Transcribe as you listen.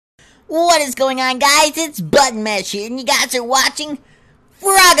What is going on, guys? It's Button Mesh here, and you guys are watching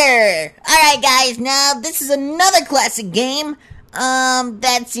Frogger! Alright, guys, now this is another classic game,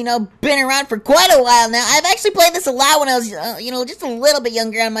 that's, been around for quite a while now. I've actually played this a lot when I was, just a little bit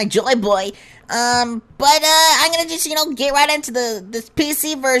younger on my Joy Boy. But I'm gonna just, get right into this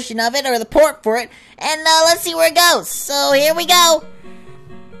PC version of it, or the port for it, and, let's see where it goes. So, here we go!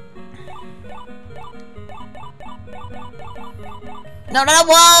 No,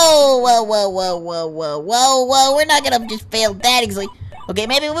 whoa, we're not gonna just fail that easily. Okay,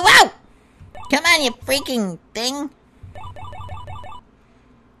 maybe whoa! Come on, you freaking thing.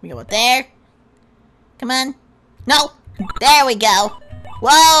 We go up there. Come on. No! There we go.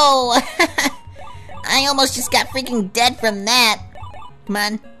 Whoa! I almost just got freaking dead from that. Come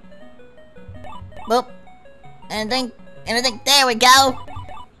on. Boop. And I think, there we go.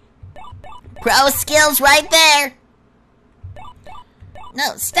 Pro skills right there.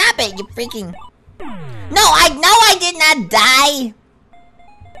 No, stop it, you freaking... No, I did not die!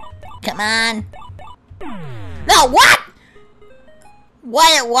 Come on. No, what?!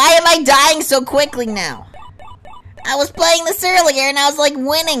 Why am I dying so quickly now? I was playing this earlier and I was like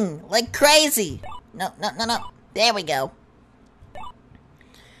winning, like crazy. No. There we go.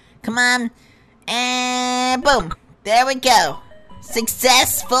 Come on. And boom. There we go.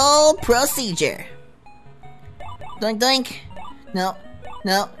 Successful procedure. Doink, doink.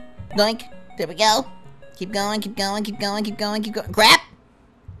 No, doink. There we go. Keep going. Crap!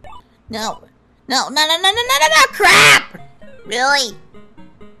 No, crap!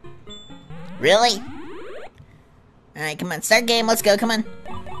 Really? Alright, come on, start game, let's go, come on.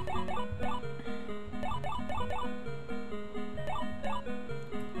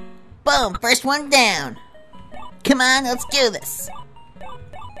 Boom, first one down. Come on, let's do this.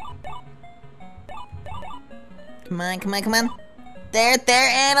 Come on. There,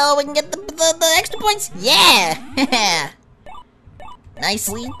 and oh, we can get the extra points. Yeah!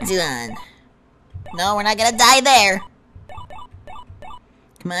 Nicely done. No, we're not gonna die there.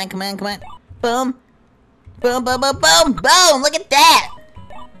 Come on. Boom. Boom. Look at that.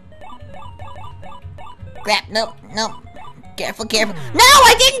 Crap, nope. Careful. No,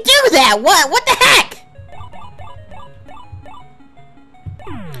 I didn't do that! What the heck?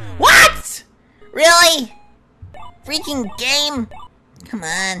 What? Really? Freaking game? Come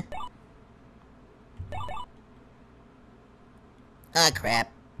on. Oh,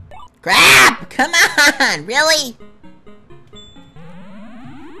 crap. Come on! Really?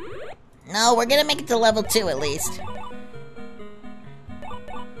 No, we're gonna make it to level 2 at least.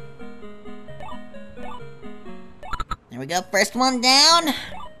 There we go, first one down.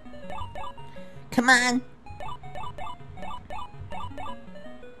 Come on.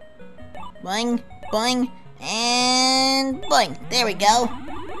 Boing, and boing. There we go.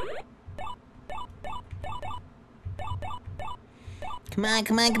 Come on.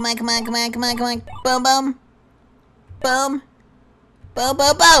 Boom.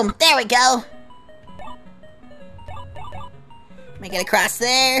 There we go. Make it across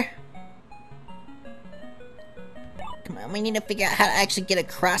there. Come on, we need to figure out how to actually get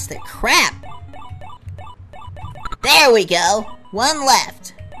across there. Crap! There we go. One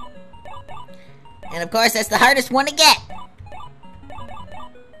left. And of course, that's the hardest one to get.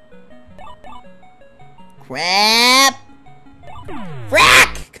 Crap!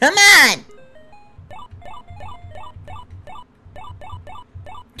 Frack! Come on!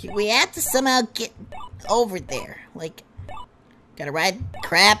 We have to somehow get over there. Like, gotta ride...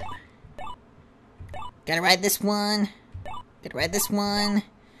 Crap. Gotta ride this one.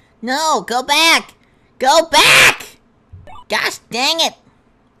 No, go back! Gosh dang it!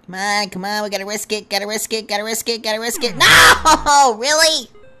 Come on, we gotta risk it. No! Really?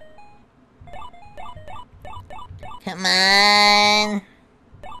 Come on.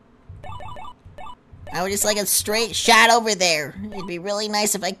 I would just like a straight shot over there. It'd be really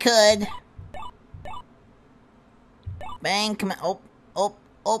nice if I could. Bang, come on. Oh.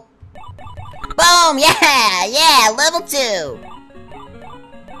 Boom! Yeah, level 2.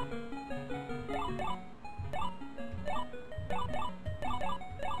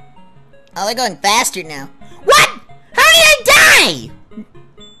 Oh, they're going faster now. What? How did I die?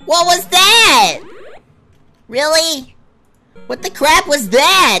 What was that? Really? What the crap was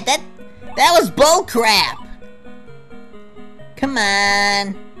that? That was bull crap. Come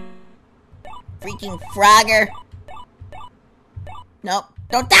on. Freaking Frogger. Nope.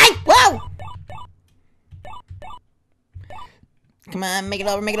 Don't die! Whoa! Come on, make it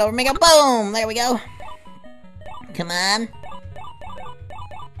over. Boom! There we go. Come on.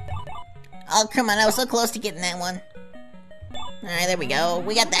 Oh, come on, I was so close to getting that one. Alright, there we go.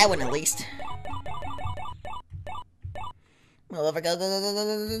 We got that one at least. Move over, go, go, go, go,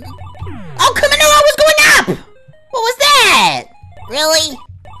 go, go. Oh, come on, no, I was going up! What was that? Really?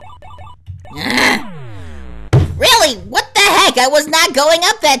 Really? What the heck? I was not going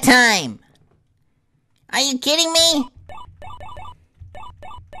up that time. Are you kidding me?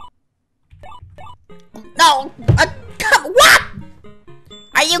 No. What?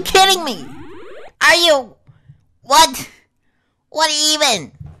 Are you kidding me? Are you... What? What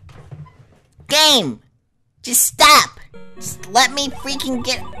even? Game. Just stop. Just let me freaking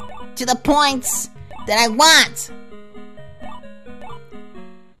get to the points that I want.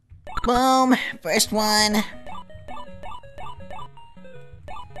 Boom. First one.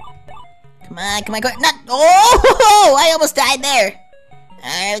 Come on, come on, come on. Not. Oh! I almost died there.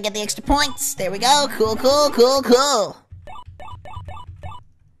 Alright, we get the extra points. There we go. Cool, cool, cool, cool.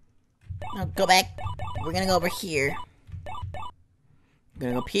 Oh, go back. We're gonna go over here.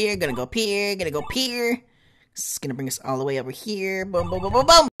 Gonna go up here, gonna go up here, gonna go up here. This is gonna bring us all the way over here. Boom, boom, boom, boom,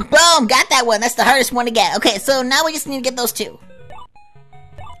 boom. Boom! Got that one. That's the hardest one to get. Okay, so now we just need to get those two.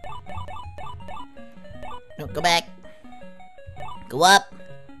 No, go back. Go up.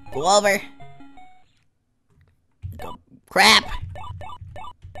 Go over. Go. Crap.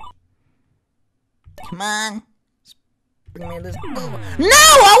 Come on. Just bring me this. Oh. No!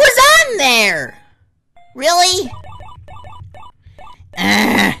 I was on there! Really?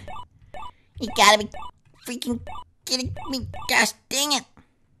 You gotta be freaking kidding me. Gosh dang it. I'm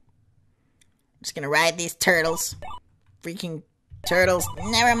just gonna ride these turtles. Freaking turtles.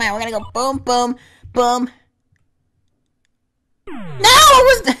 Never mind. We're gonna go boom, boom, boom. No!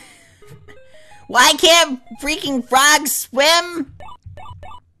 It was... Why can't freaking frogs swim?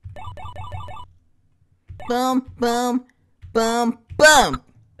 Boom, boom, boom, boom.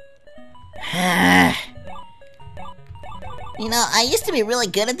 You know, I used to be really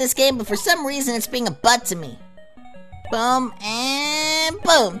good at this game, but for some reason it's being a butt to me. Boom, and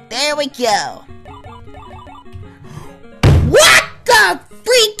boom. There we go. What the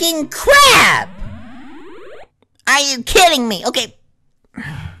freaking crap? Are you kidding me? Okay.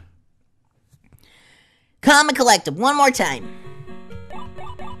 Common Collective, one more time.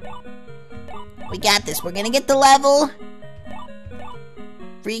 We got this. We're gonna get the level.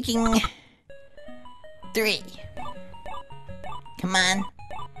 Freaking 3. Come on.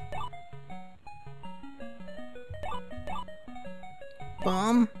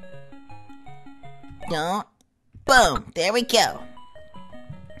 Boom. Don't. Boom. There we go.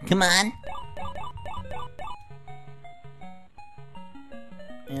 Come on.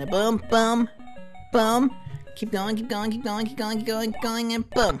 And a boom, boom, boom. Keep going, keep going, keep going, keep going, keep going, keep going, and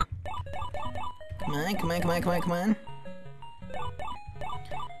boom. Come on, come on, come on, come on, come on.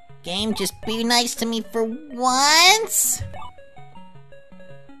 Game, just be nice to me for once.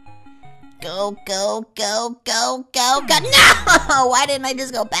 Go, go, go, go, go, go. No! Why didn't I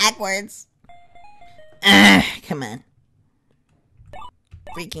just go backwards? Come on.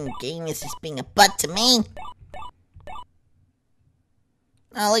 Freaking game is just being a butt to me.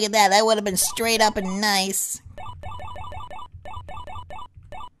 Oh, look at that. That would have been straight up and nice.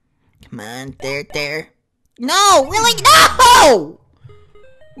 Come on. There, there. No! Really? No!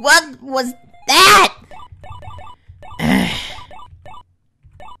 What was that?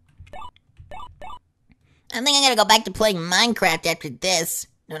 I think I'm gonna go back to playing Minecraft after this.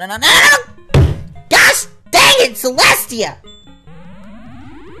 No, no, no, no, no! Gosh dang it, Celestia!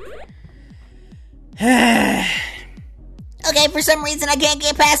 Okay, for some reason I can't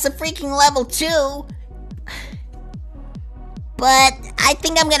get past the freaking level 2. But I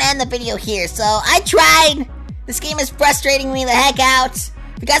think I'm gonna end the video here. So I tried. This game is frustrating me the heck out.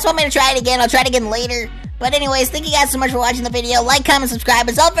 If you guys want me to try it again, I'll try it again later. But anyways, thank you guys so much for watching the video. Like, comment, subscribe.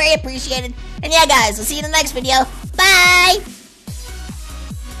 It's all very appreciated. And yeah, guys, I'll see you in the next video. Bye!